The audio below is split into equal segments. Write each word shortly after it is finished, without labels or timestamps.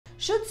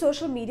Should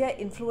social media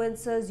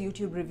influencers,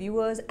 YouTube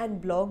reviewers, and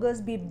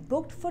bloggers be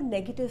booked for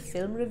negative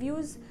film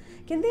reviews?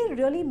 Can they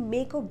really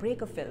make or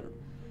break a film?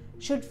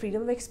 Should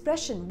freedom of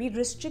expression be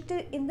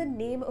restricted in the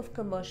name of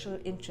commercial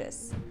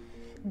interests?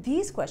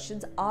 These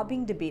questions are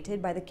being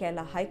debated by the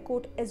Kerala High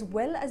Court as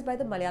well as by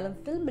the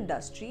Malayalam film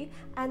industry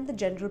and the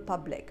general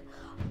public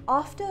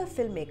after a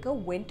filmmaker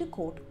went to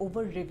court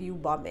over review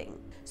bombing.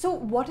 So,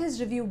 what is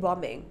review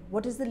bombing?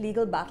 What is the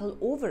legal battle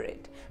over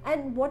it?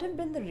 And what have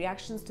been the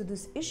reactions to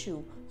this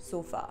issue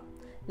so far?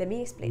 Let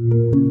me explain.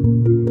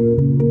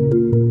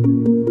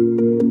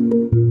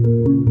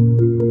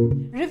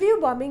 Review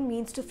bombing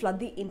means to flood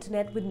the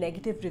internet with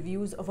negative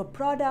reviews of a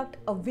product,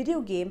 a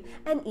video game,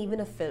 and even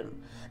a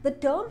film. The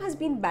term has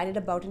been bandied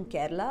about in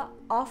Kerala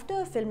after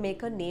a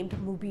filmmaker named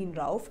Mubin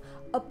Rauf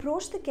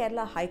approached the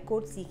Kerala High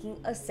Court seeking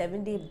a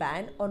 7-day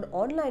ban on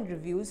online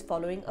reviews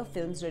following a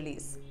film's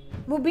release.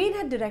 Mubin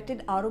had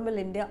directed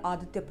Arumalinde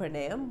Aditya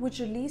Pranayam, which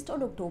released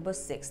on October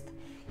 6th.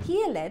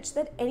 He alleged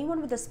that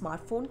anyone with a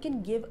smartphone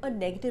can give a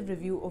negative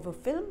review of a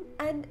film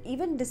and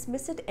even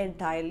dismiss it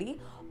entirely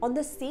on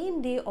the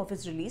same day of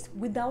its release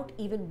without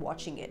even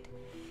watching it.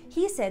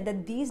 He said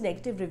that these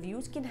negative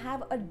reviews can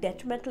have a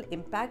detrimental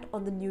impact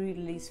on the newly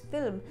released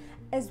film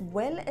as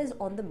well as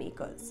on the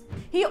makers.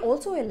 He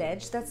also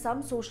alleged that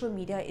some social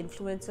media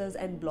influencers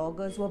and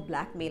bloggers were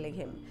blackmailing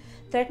him,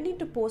 threatening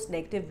to post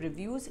negative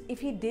reviews if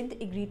he didn't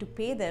agree to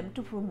pay them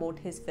to promote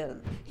his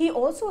film. He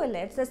also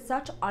alleged that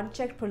such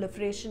unchecked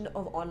proliferation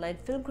of online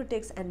film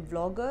critics and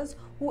vloggers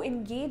who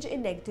engage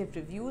in negative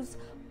reviews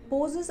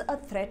poses a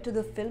threat to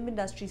the film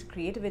industry's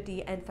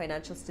creativity and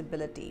financial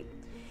stability.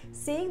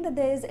 Saying that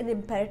there is an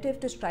imperative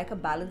to strike a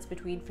balance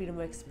between freedom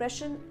of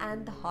expression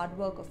and the hard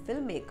work of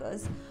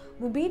filmmakers,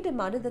 Mubin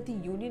demanded that the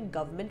union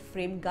government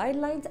frame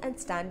guidelines and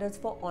standards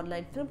for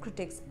online film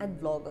critics and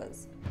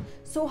vloggers.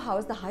 So how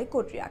has the High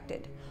Court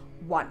reacted?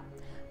 1.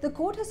 The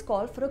court has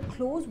called for a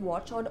close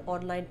watch on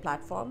online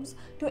platforms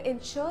to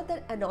ensure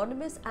that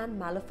anonymous and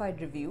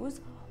malified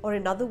reviews, or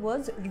in other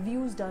words,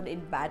 reviews done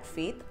in bad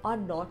faith, are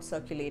not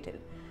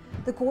circulated.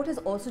 The court has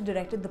also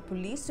directed the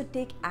police to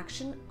take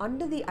action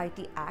under the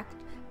IT Act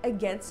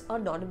against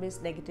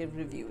anonymous negative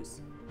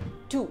reviews.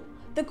 2.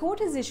 The court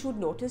has issued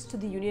notice to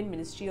the Union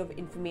Ministry of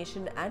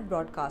Information and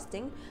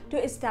Broadcasting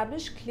to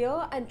establish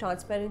clear and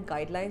transparent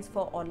guidelines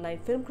for online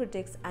film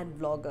critics and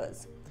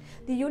vloggers.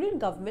 The union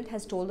government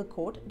has told the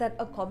court that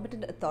a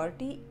competent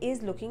authority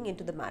is looking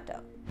into the matter.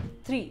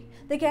 3.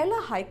 The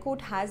Kerala High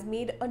Court has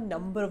made a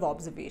number of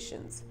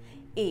observations.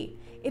 A.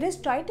 It has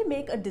tried to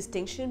make a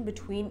distinction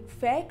between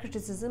fair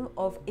criticism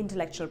of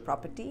intellectual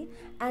property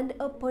and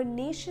a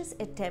pernicious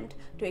attempt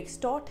to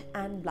extort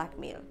and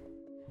blackmail.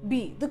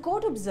 B. The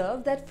court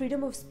observed that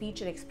freedom of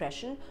speech and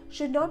expression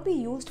should not be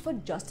used for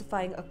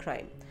justifying a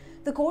crime.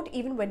 The court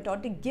even went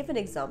on to give an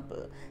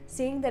example,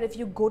 saying that if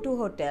you go to a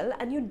hotel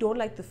and you don't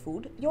like the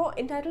food, you're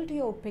entitled to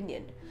your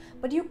opinion,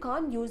 but you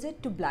can't use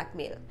it to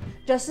blackmail.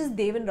 Justice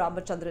Devan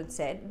Ramachandran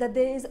said that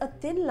there is a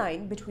thin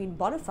line between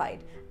bona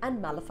fide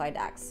and malified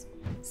acts.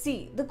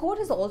 C. The court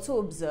has also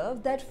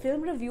observed that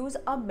film reviews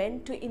are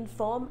meant to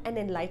inform and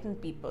enlighten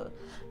people,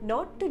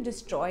 not to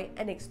destroy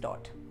and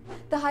extort.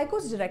 The High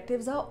Court's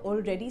directives are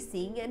already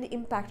seeing an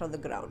impact on the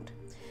ground.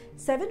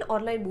 7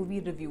 online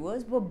movie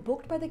reviewers were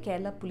booked by the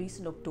Kerala police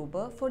in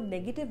October for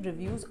negative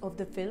reviews of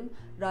the film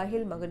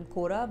Rahil Magan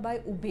Kora by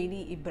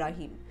Ubeni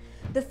Ibrahim.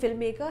 The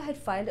filmmaker had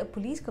filed a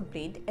police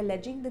complaint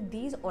alleging that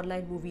these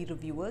online movie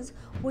reviewers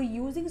were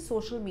using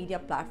social media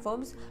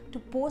platforms to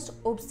post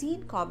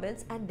obscene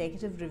comments and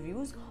negative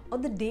reviews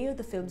on the day of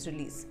the film's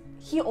release.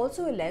 He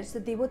also alleged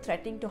that they were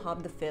threatening to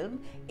harm the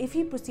film if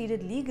he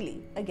proceeded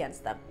legally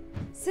against them.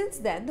 Since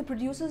then, the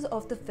producers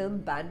of the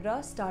film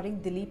Bandra,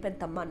 starring Dileep and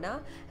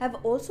Tamanna, have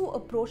also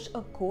approached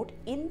a court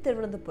in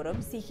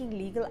Thiruvananthapuram seeking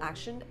legal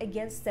action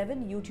against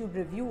 7 YouTube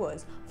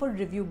reviewers for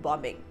review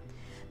bombing.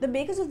 The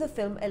makers of the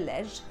film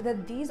alleged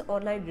that these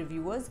online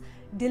reviewers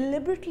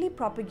deliberately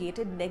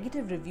propagated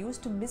negative reviews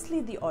to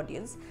mislead the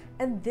audience,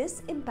 and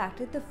this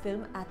impacted the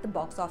film at the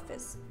box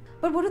office.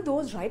 But what do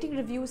those writing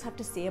reviews have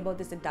to say about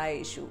this entire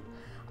issue?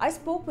 I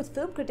spoke with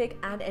film critic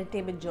and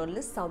entertainment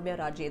journalist Sowmya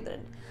Rajendran.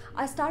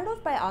 I started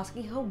off by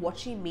asking her what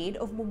she made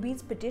of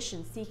Mubin's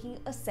petition seeking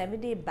a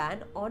 7-day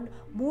ban on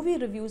movie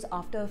reviews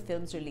after a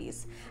film's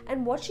release,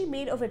 and what she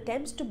made of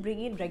attempts to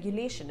bring in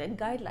regulation and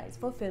guidelines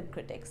for film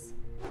critics.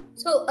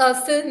 So,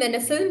 when a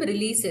film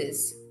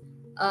releases,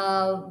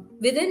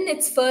 within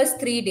its first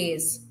 3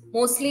 days,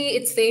 mostly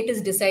its fate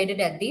is decided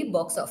at the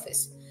box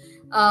office.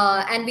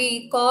 And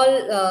we call,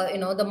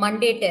 the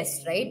Monday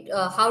test, right?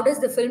 How does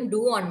the film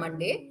do on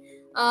Monday?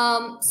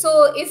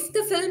 So if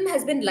the film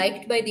has been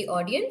liked by the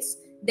audience,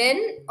 then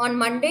on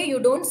Monday you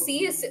don't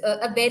see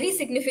a very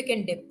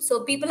significant dip.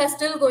 So people are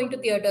still going to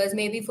theaters,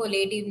 maybe for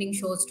late evening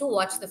shows, to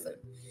watch the film.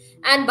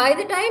 And by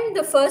the time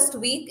the first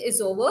week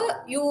is over,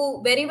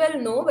 you very well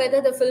know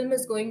whether the film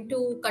is going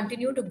to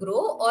continue to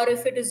grow or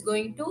if it is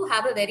going to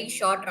have a very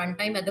short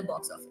runtime at the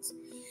box office.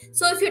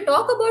 So if you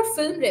talk about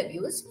film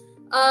reviews,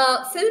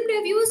 Film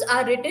reviews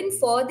are written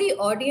for the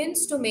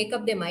audience to make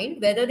up their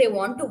mind whether they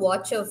want to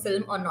watch a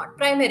film or not.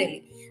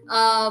 Primarily,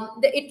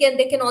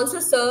 they can also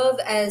serve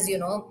as,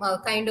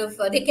 kind of,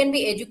 they can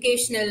be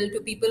educational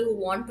to people who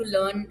want to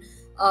learn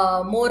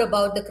more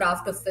about the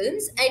craft of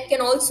films. It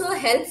can also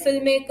help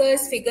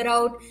filmmakers figure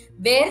out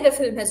where the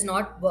film has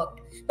not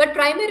worked. But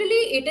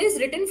primarily, it is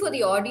written for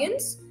the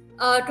audience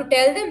to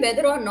tell them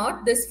whether or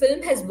not this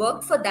film has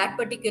worked for that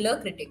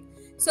particular critic.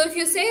 So if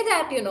you say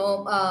that,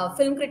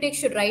 film critics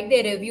should write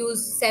their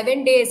reviews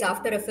 7 days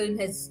after a film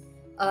has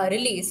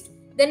released,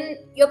 then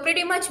you're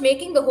pretty much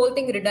making the whole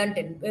thing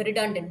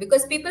redundant,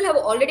 because people have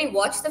already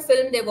watched the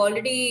film. They've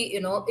already,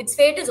 its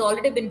fate has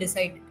already been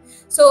decided.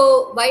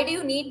 So why do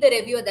you need the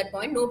review at that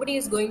point? Nobody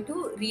is going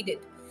to read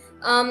it.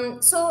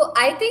 So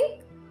I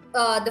think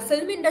the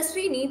film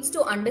industry needs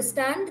to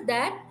understand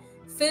that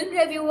film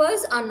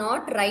reviewers are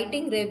not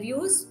writing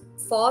reviews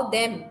for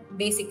them.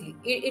 Basically,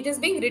 it is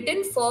being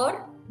written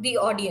for the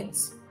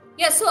audience.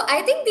 Yeah, so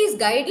I think these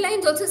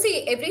guidelines also,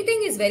 see,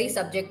 everything is very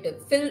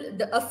subjective.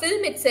 A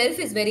film itself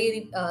is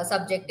very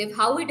subjective.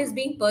 How it is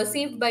being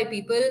perceived by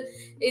people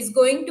is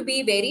going to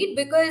be varied,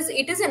 because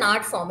it is an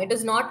art form. It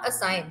is not a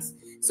science.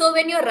 So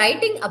when you're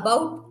writing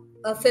about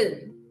a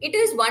film, it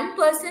is one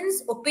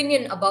person's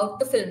opinion about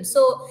the film.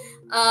 So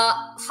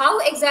how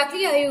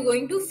exactly are you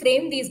going to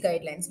frame these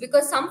guidelines?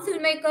 Because some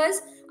filmmakers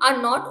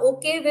are not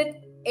okay with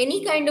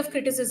any kind of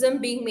criticism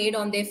being made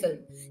on their film.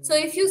 So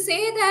if you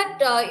say that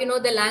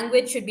the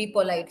language should be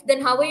polite,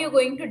 then how are you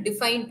going to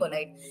define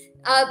polite?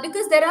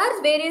 Because there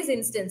are various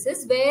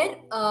instances where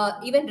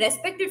even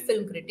respected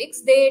film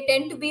critics, they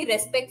tend to be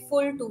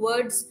respectful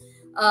towards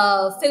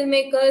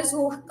filmmakers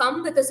who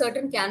come with a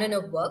certain canon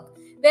of work,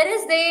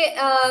 whereas they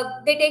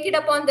take it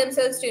upon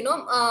themselves to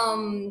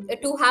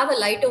to have a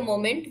lighter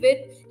moment with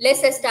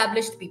less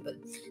established people.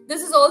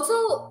 This is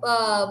also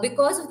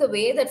because of the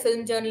way that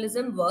film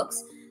journalism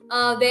works,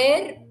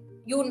 where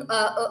you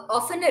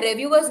often a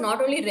reviewer is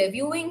not only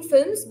reviewing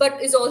films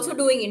but is also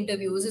doing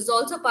interviews, is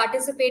also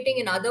participating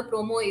in other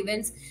promo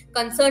events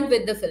concerned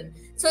with the film.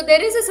 So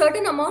there is a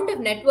certain amount of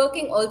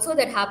networking also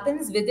that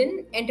happens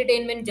within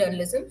entertainment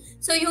journalism.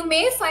 So you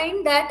may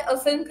find that a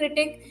film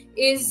critic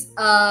is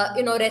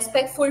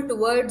respectful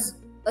towards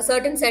a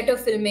certain set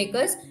of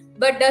filmmakers,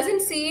 but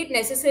doesn't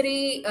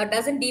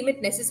deem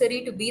it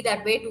necessary to be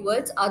that way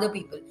towards other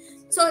people.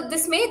 So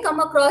this may come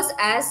across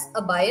as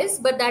a bias,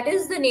 but that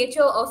is the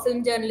nature of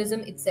film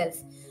journalism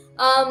itself.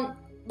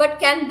 But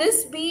can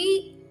this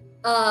be,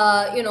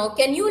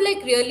 can you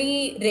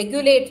really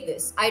regulate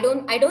this? I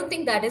don't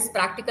think that is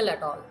practical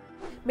at all.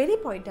 Many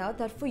point out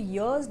that for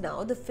years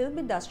now, the film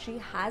industry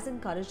has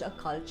encouraged a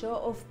culture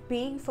of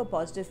paying for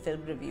positive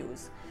film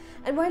reviews.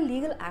 And while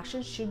legal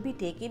action should be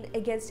taken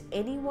against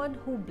anyone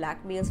who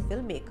blackmails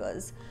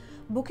filmmakers,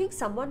 booking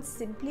someone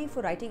simply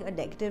for writing a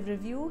negative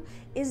review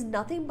is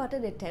nothing but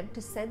an attempt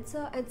to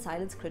censor and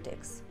silence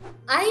critics.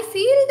 I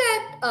feel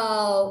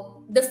that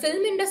the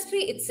film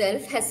industry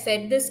itself has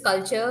fed this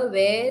culture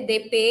where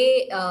they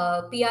pay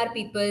PR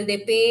people,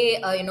 they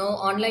pay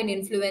online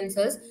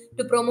influencers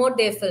to promote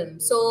their film.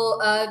 So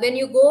when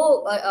you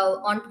go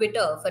on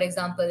Twitter, for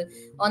example,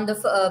 on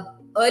the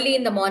early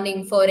in the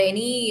morning for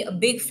any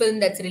big film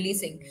that's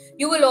releasing,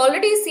 you will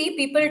already see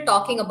people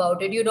talking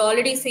about it. You'd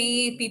already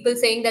see people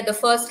saying that the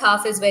first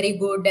half is very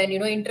good and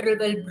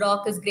interval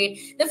block is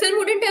great. The film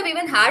wouldn't have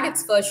even had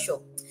its first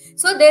show.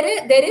 So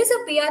there is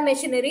a PR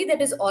machinery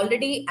that is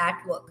already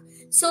at work.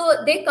 So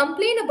they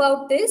complain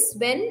about this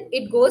when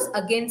it goes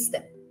against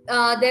them.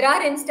 There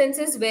are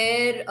instances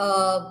where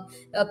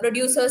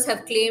producers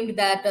have claimed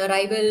that a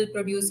rival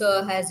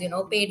producer has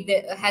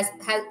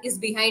is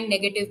behind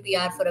negative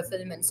PR for a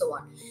film and so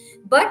on.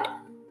 But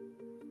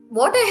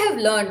what I have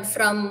learned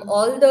from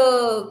all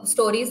the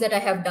stories that I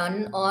have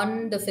done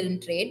on the film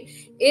trade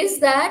is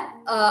that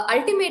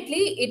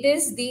ultimately it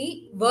is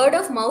the word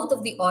of mouth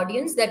of the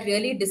audience that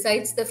really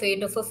decides the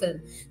fate of a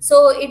film.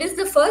 So it is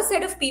the first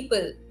set of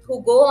people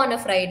who go on a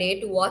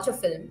Friday to watch a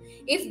film.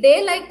 If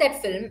they like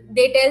that film,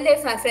 they tell their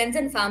friends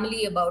and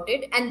family about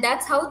it, and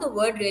that's how the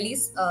word really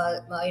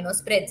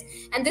spreads.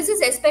 And this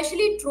is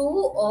especially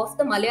true of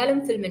the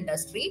Malayalam film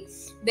industry,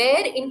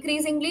 where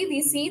increasingly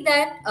we see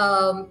that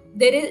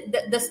there is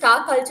the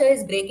star culture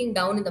is breaking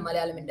down in the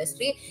Malayalam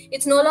industry.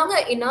 It's no longer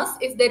enough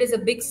if there is a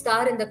big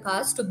star in the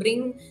cast to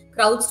bring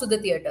crowds to the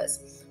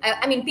theaters.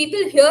 I mean,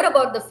 people hear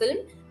about the film,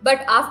 but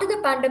after the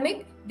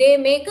pandemic, they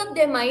make up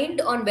their mind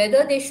on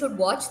whether they should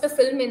watch the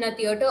film in a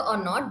theater or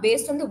not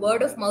based on the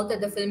word of mouth that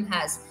the film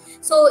has.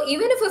 So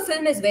even if a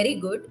film is very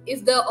good,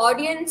 if the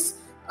audience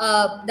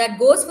that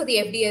goes for the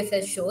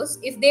FDFS shows,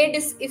 if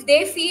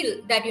they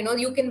feel that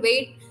you can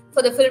wait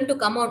for the film to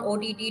come on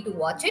OTT to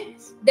watch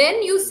it,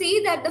 then you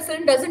see that the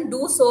film doesn't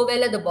do so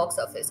well at the box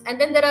office, and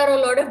then there are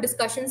a lot of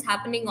discussions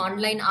happening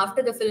online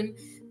after the film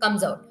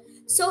comes out.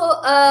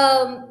 So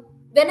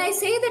when I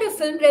say that a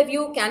film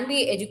review can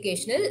be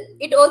educational,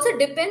 it also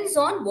depends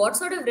on what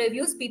sort of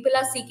reviews people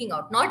are seeking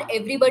out. Not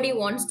everybody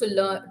wants to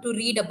learn to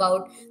read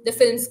about the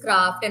film's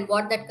craft and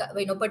what that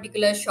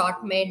particular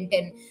shot meant,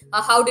 and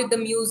how did the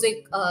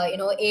music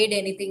aid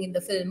anything in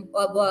the film,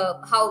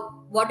 or how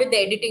what did the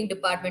editing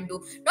department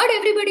do. Not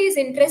everybody is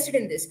interested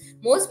in this.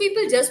 Most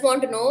people just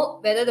want to know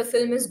whether the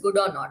film is good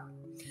or not.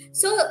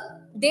 So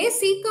they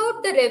seek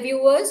out the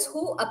reviewers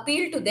who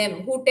appeal to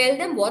them, who tell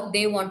them what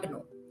they want to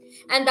know.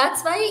 And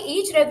that's why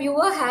each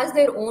reviewer has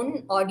their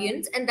own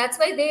audience, and that's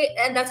how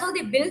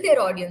they build their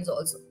audience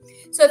also.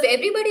 So if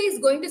everybody is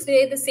going to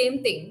say the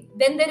same thing,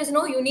 then there is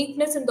no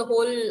uniqueness in the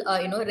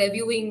whole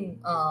reviewing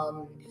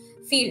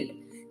field.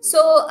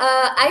 So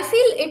I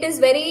feel it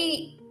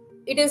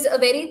is a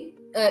very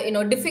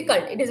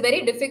difficult. It is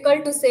very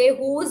difficult to say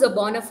who is a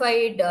bona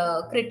fide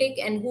critic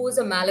and who is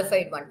a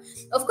malified one.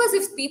 Of course,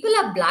 if people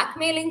are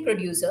blackmailing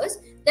producers,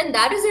 then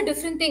that is a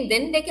different thing.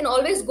 Then they can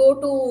always go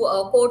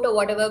to court or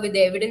whatever with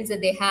the evidence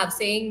that they have,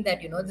 saying that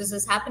this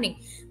is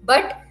happening.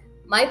 But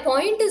my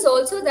point is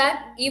also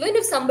that even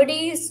if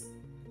somebody is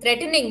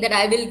threatening that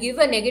I will give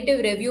a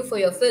negative review for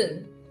your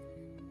film,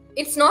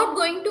 it's not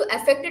going to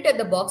affect it at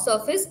the box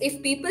office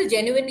if people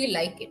genuinely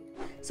like it.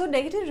 So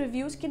negative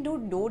reviews can do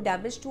no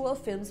damage to a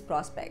film's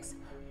prospects.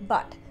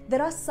 But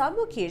there are some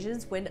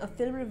occasions when a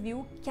film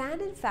review can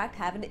in fact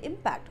have an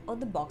impact on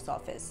the box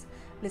office.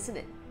 Listen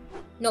in.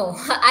 No,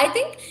 I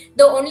think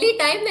the only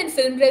time when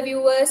film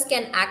reviewers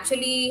can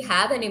actually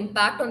have an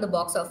impact on the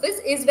box office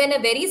is when a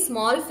very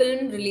small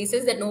film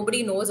releases that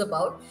nobody knows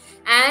about,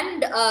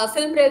 and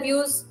film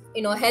reviews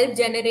help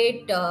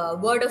generate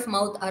word of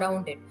mouth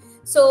around it.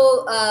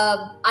 So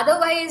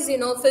otherwise,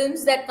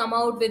 films that come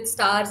out with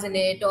stars in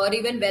it, or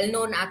even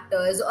well-known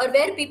actors, or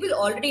where people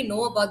already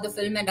know about the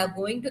film and are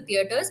going to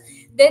theaters,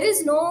 there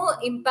is no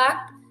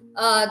impact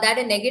that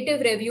a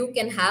negative review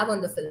can have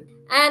on the film.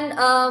 And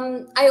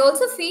I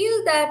also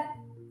feel that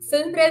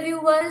film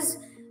reviewers,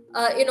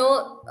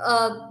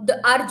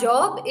 our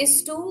job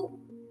is to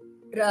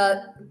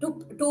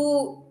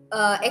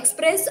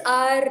express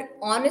our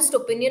honest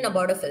opinion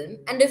about a film.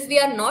 And if we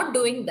are not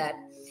doing that,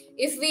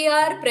 if we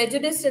are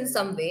prejudiced in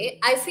some way,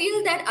 I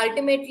feel that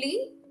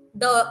ultimately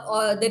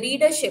the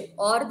readership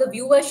or the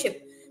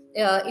viewership,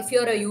 if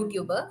you're a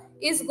YouTuber,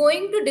 is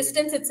going to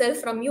distance itself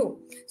from you.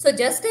 So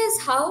just as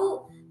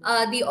how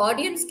the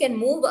audience can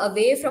move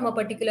away from a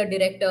particular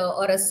director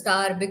or a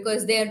star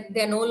because they're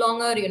no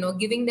longer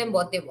giving them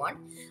what they want,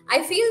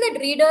 I feel that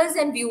readers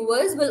and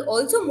viewers will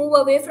also move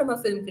away from a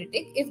film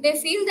critic if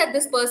they feel that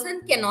this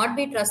person cannot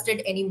be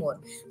trusted anymore.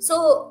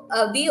 So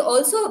we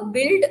also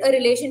build a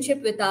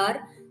relationship with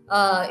our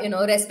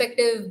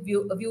respective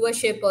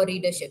viewership or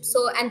readership.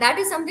 So, and that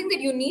is something that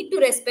you need to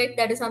respect.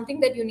 That is something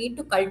that you need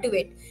to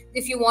cultivate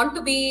if you want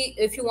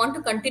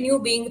to continue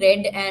being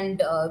read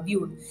and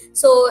viewed.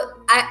 So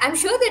I'm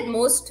sure that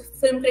most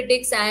film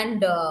critics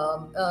and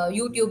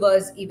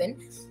YouTubers even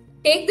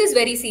take this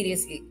very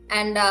seriously,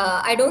 and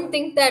I don't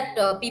think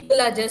that people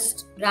are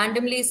just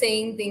randomly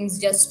saying things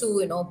just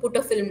to put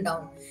a film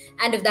down.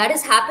 And if that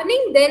is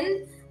happening,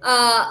 then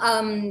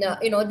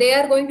they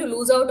are going to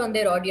lose out on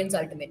their audience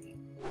ultimately.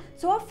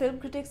 So are film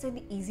critics an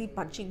easy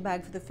punching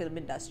bag for the film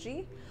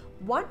industry?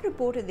 One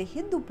report in The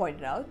Hindu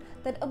pointed out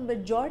that a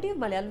majority of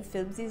Malayalam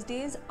films these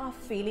days are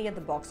failing at the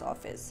box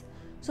office.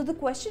 So the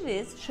question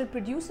is, should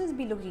producers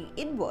be looking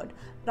inward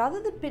rather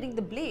than pinning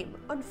the blame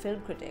on film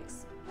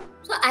critics?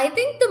 So I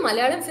think the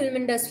Malayalam film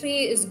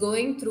industry is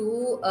going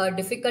through a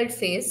difficult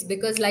phase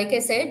because, like I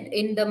said,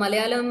 in the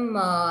Malayalam,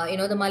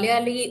 the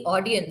Malayali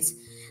audience,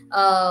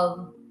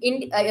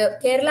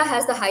 Kerala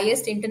has the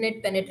highest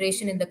internet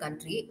penetration in the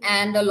country,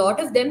 and a lot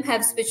of them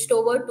have switched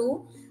over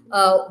to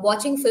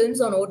watching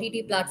films on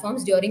OTT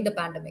platforms during the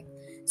pandemic.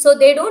 So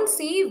they don't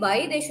see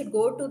why they should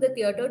go to the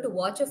theater to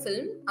watch a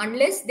film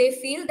unless they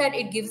feel that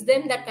it gives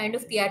them that kind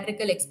of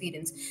theatrical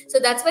experience. So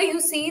that's why you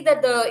see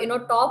that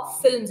the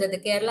top films at the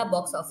Kerala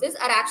box office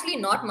are actually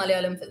not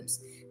Malayalam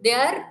films. They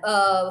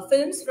are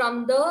films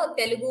from the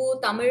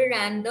Telugu, Tamil,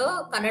 and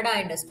the Kannada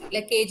industry,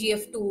 like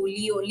KGF 2,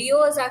 Leo.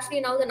 Leo is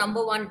actually now the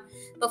 #1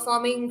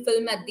 performing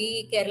film at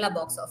the Kerala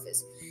box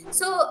office.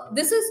 So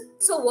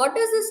what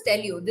does this tell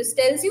you? This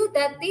tells you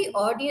that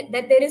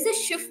that there is a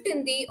shift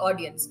in the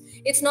audience.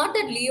 It's not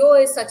that Leo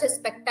is such a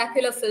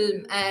spectacular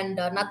film and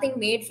nothing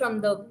made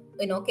from the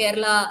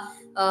Kerala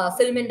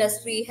film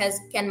industry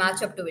can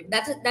match up to it.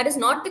 That is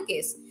not the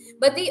case.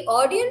 But the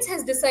audience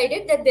has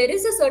decided that there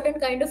is a certain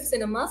kind of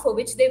cinema for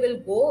which they will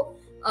go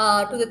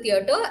to the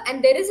theater,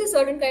 and there is a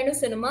certain kind of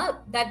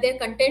cinema that they're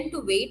content to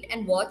wait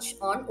and watch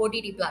on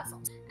OTT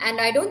platforms. And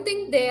I don't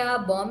think they are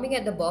bombing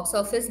at the box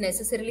office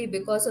necessarily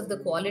because of the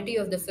quality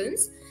of the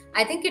films.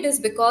 I think it is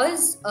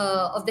because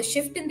of the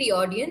shift in the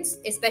audience,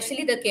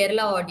 especially the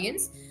Kerala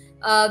audience,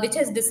 which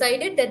has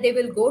decided that they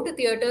will go to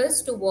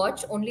theaters to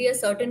watch only a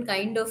certain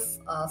kind of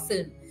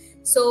film.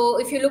 So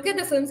if you look at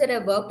the films that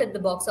have worked at the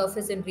box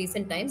office in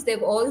recent times,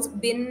 they've all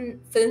been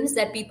films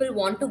that people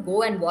want to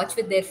go and watch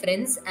with their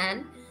friends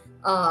and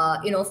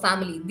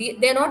family.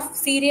 They're not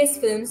serious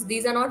films.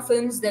 These are not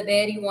films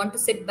where you want to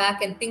sit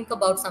back and think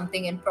about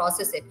something and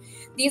process it.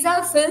 These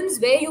are films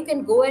where you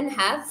can go and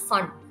have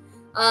fun.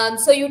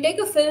 So you take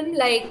a film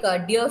like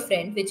Dear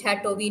Friend, which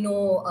had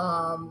Tovino,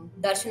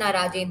 Sowmya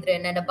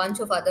Rajendran, and a bunch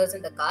of others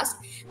in the cast.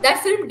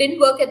 That film didn't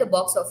work at the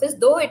box office,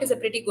 though it is a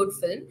pretty good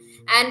film,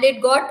 and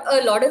it got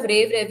a lot of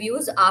rave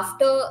reviews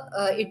after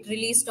it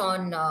released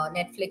on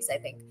Netflix, I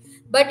think.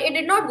 But it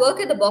did not work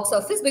at the box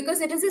office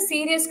because it is a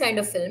serious kind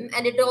of film,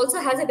 and it also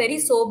has a very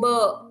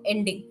sober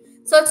ending.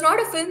 So it's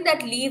not a film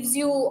that leaves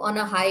you on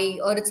a high,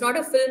 or it's not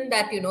a film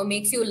that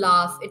makes you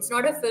laugh. It's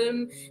not a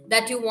film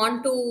that you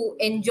want to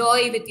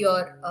enjoy with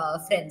your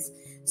friends.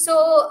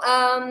 So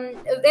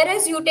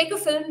whereas you take a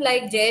film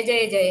like Jai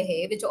Jai Jai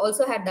Hai, which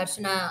also had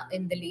Darshana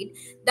in the lead,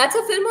 that's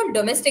a film on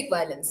domestic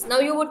violence. Now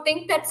you would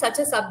think that such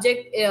a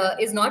subject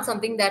is not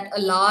something that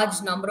a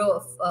large number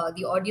of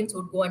the audience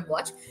would go and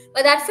watch,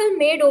 but that film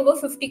made over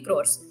 50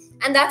 crores.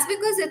 And that's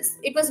because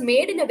it was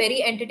made in a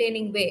very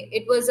entertaining way.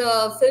 It was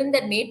a film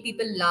that made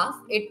people laugh.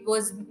 It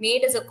was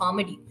made as a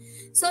comedy.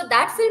 So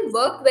that film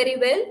worked very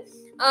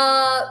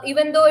well.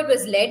 Even though it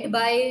was led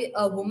by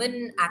a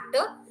woman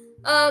actor,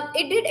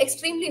 it did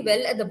extremely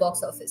well at the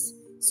box office.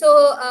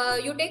 So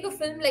you take a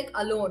film like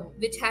Alone,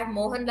 which had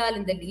Mohanlal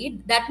in the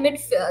lead. That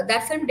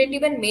film didn't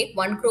even make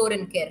 1 crore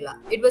in Kerala.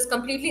 It was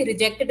completely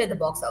rejected at the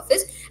box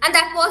office. And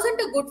that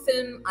wasn't a good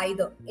film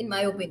either, in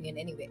my opinion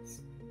anyway.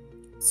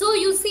 So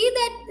you see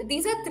that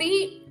these are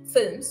 3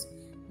 films.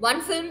 One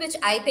film which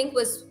I think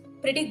was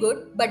pretty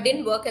good but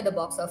didn't work at the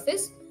box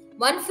office.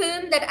 One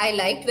film that I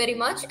liked very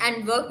much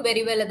and worked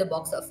very well at the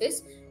box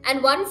office.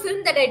 And one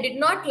film that I did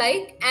not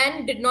like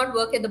and did not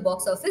work at the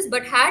box office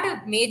but had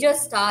a major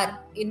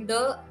star in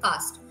the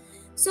cast.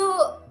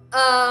 So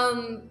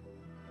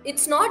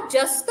it's not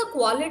just the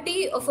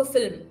quality of a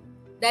film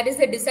that is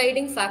the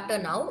deciding factor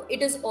now.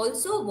 It is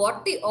also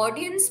what the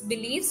audience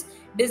believes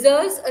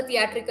deserves a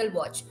theatrical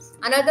watch.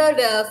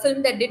 Another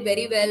film that did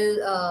very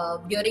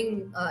well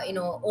during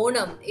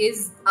Onam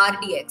is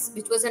RDX,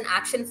 which was an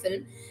action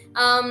film,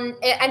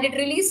 and it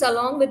released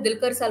along with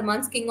Dulquer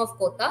Salman's King of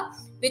Kotha,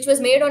 which was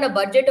made on a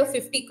budget of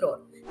 50 crore.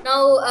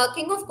 Now,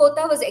 King of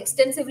Kotha was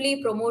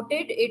extensively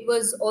promoted. It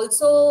was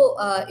also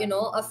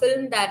a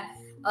film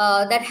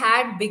that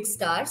had big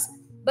stars,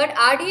 but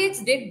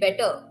RDX did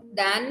better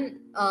than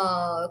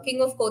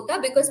King of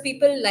Kotha because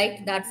people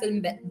liked that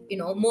film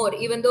more,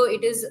 even though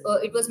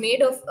it was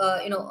made of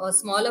a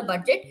smaller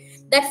budget.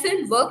 That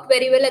film worked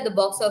very well at the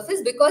box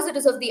office because it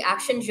is of the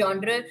action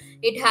genre.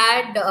 It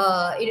had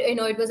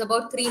it was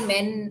about 3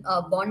 men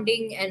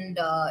bonding and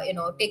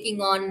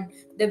taking on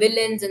the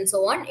villains and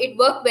so on. It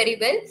worked very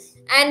well,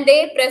 and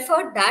they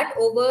preferred that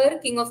over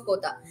King of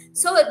Kotha.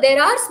 So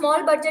there are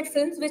small budget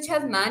films which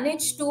have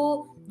managed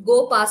to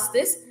go past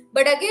this.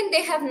 But again,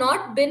 they have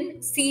not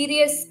been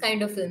serious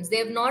kind of films. They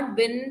have not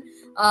been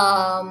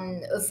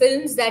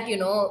films that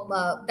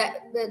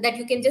that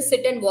you can just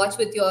sit and watch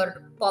with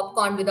your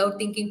popcorn without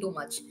thinking too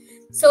much.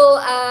 So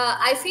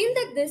I feel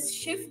that this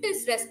shift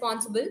is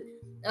responsible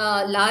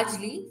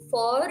largely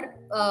for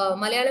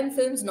Malayalam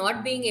films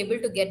not being able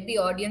to get the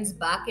audience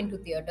back into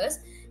theaters,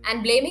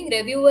 and blaming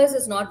reviewers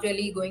is not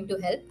really going to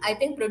help. I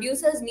think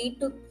producers need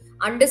to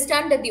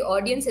understand that the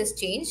audience has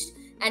changed,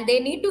 and they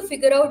need to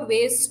figure out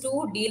ways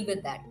to deal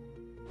with that.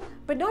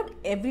 But not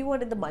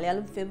everyone in the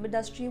Malayalam film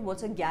industry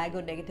wants a gag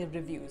or negative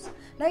reviews.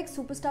 Like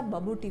superstar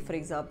Mammootty, for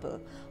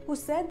example, who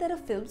said that a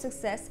film's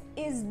success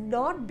is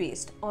not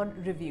based on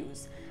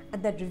reviews,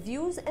 and that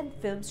reviews and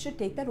films should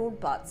take their own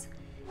paths.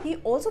 He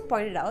also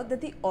pointed out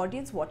that the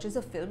audience watches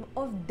a film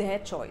of their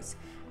choice,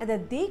 and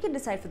that they can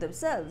decide for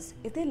themselves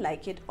if they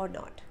like it or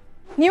not.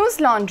 News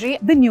Laundry,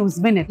 the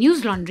News Minute.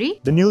 News Laundry,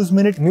 the News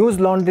Minute, News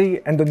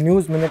Laundry and the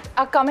News Minute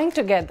are coming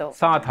together.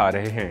 साथ आ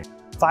रहे हैं.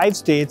 5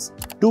 states,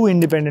 2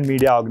 independent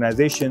media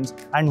organizations,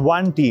 and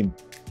 1 team.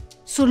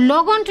 So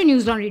log on to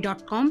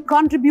newslaundry.com,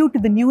 Contribute to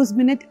the News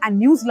Minute and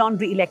News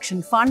Laundry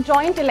Election Fund,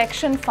 Joint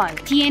Election Fund,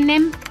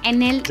 TNM,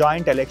 NL,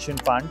 Joint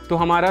Election Fund. तो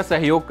हमारा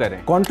सहयोग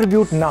करें.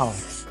 Contribute now.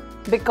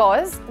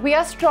 because we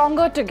are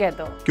stronger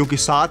together. क्योंकि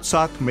साथ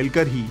साथ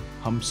मिलकर ही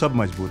हम सब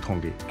मजबूत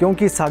होंगे.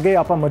 क्योंकि सागे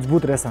आपा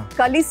मजबूत रहसा.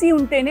 Kalisi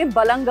untene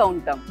balanga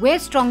untam. we're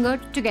stronger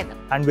together.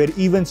 And we're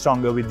even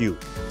stronger with you.